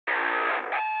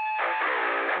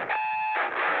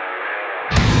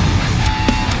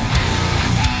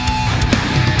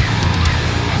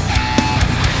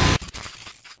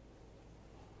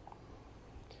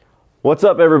What's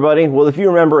up, everybody? Well, if you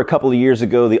remember a couple of years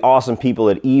ago, the awesome people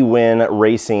at eWin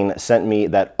Racing sent me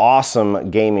that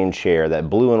awesome gaming chair, that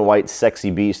blue and white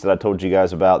sexy beast that I told you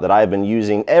guys about, that I've been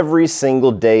using every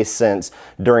single day since,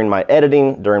 during my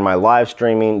editing, during my live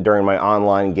streaming, during my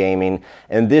online gaming.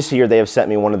 And this year they have sent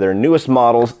me one of their newest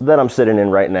models that I'm sitting in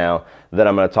right now that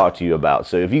I'm going to talk to you about.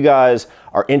 So if you guys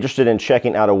are interested in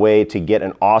checking out a way to get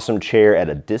an awesome chair at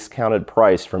a discounted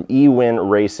price from eWin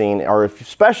Racing, or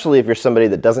especially if you're somebody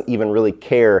that doesn't even really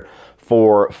care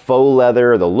for faux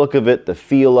leather, the look of it, the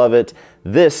feel of it,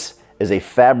 this is a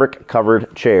fabric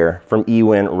covered chair from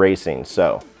eWin Racing.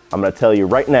 So I'm going to tell you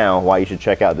right now why you should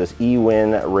check out this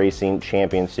eWin Racing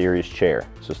Champion Series chair,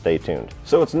 so stay tuned.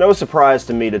 So it's no surprise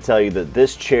to me to tell you that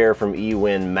this chair from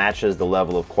eWin matches the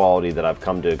level of quality that I've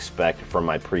come to expect from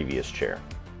my previous chair.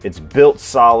 It's built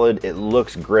solid, it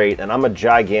looks great, and I'm a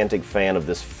gigantic fan of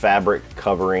this fabric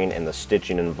covering and the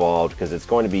stitching involved because it's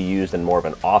going to be used in more of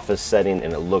an office setting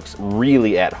and it looks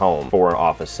really at home for an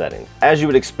office setting. As you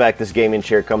would expect, this gaming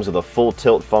chair comes with a full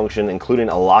tilt function, including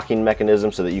a locking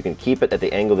mechanism so that you can keep it at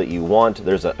the angle that you want.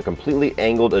 There's a completely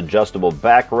angled adjustable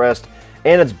backrest,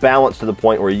 and it's balanced to the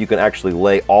point where you can actually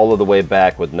lay all of the way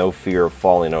back with no fear of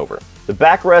falling over. The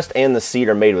backrest and the seat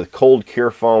are made with cold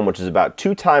cure foam, which is about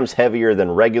 2 times heavier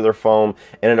than regular foam,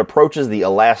 and it approaches the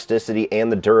elasticity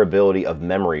and the durability of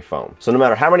memory foam. So no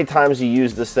matter how many times you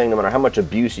use this thing, no matter how much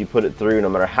abuse you put it through, no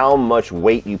matter how much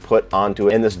weight you put onto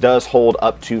it, and this does hold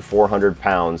up to 400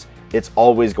 pounds, it's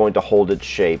always going to hold its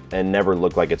shape and never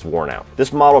look like it's worn out.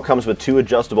 This model comes with 2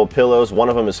 adjustable pillows. One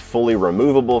of them is fully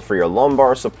removable for your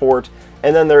lumbar support,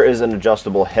 and then there is an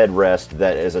adjustable headrest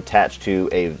that is attached to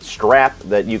a strap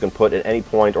that you can put at any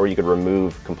point, or you could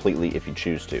remove completely if you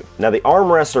choose to. Now, the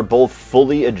armrests are both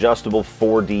fully adjustable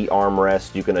 4D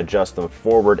armrests. You can adjust them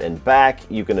forward and back,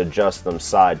 you can adjust them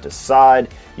side to side,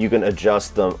 you can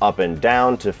adjust them up and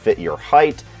down to fit your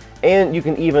height, and you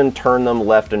can even turn them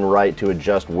left and right to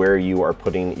adjust where you are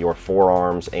putting your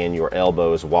forearms and your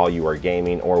elbows while you are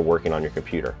gaming or working on your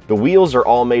computer. The wheels are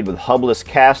all made with hubless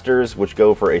casters, which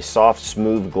go for a soft,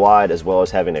 smooth glide as well as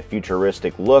having a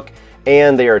futuristic look,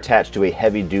 and they are attached to a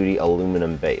heavy-duty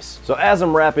aluminum base. So as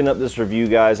I'm wrapping up this review,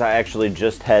 guys, I actually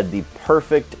just had the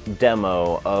perfect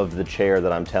demo of the chair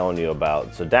that I'm telling you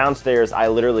about. So downstairs, I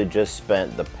literally just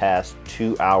spent the past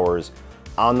 2 hours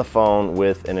on the phone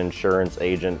with an insurance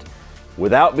agent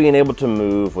without being able to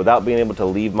move, without being able to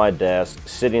leave my desk,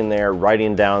 sitting there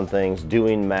writing down things,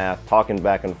 doing math, talking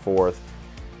back and forth.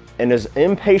 And as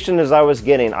impatient as I was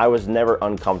getting, I was never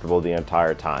uncomfortable the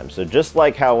entire time. So just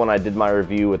like how when I did my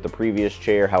review with the previous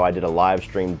chair, how I did a live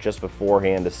stream just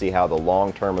beforehand to see how the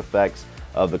long-term effects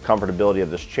of the comfortability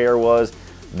of this chair was,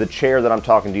 the chair that I'm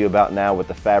talking to you about now with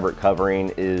the fabric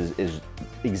covering is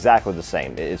exactly the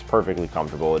same. It's perfectly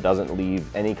comfortable. It doesn't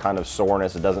leave any kind of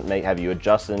soreness. It doesn't have you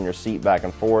adjusting your seat back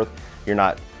and forth. You're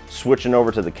not switching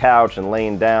over to the couch and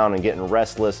laying down and getting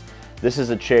restless. This is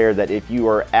a chair that if you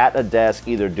are at a desk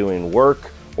either doing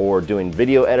work or doing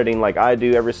video editing like I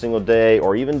do every single day,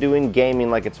 or even doing gaming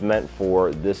like it's meant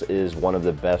for, this is one of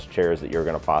the best chairs that you're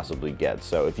gonna possibly get.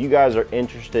 So if you guys are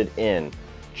interested in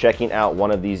checking out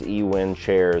one of these eWin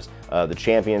chairs, the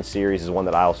Champion Series is one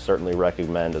that I'll certainly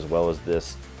recommend, as well as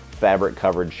this fabric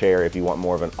covered chair if you want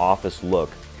more of an office look.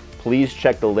 Please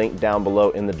check the link down below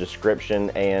in the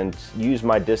description and use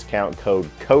my discount code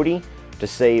CODY to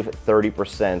save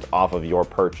 30% off of your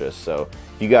purchase. So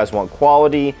if you guys want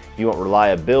quality, if you want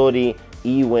reliability,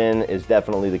 eWin is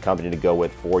definitely the company to go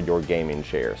with for your gaming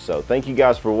chair. So thank you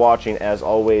guys for watching. As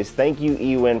always, thank you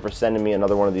eWin for sending me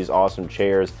another one of these awesome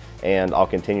chairs, and I'll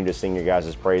continue to sing your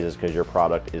guys' praises because your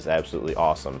product is absolutely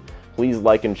awesome. Please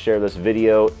like and share this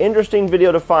video. Interesting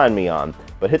video to find me on,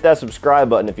 but hit that subscribe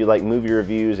button if you like movie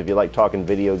reviews, if you like talking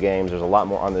video games. There's a lot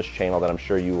more on this channel that I'm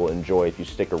sure you will enjoy if you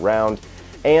stick around.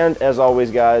 And as always,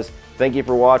 guys, thank you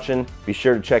for watching. Be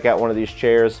sure to check out one of these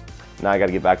chairs. Now I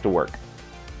gotta get back to work.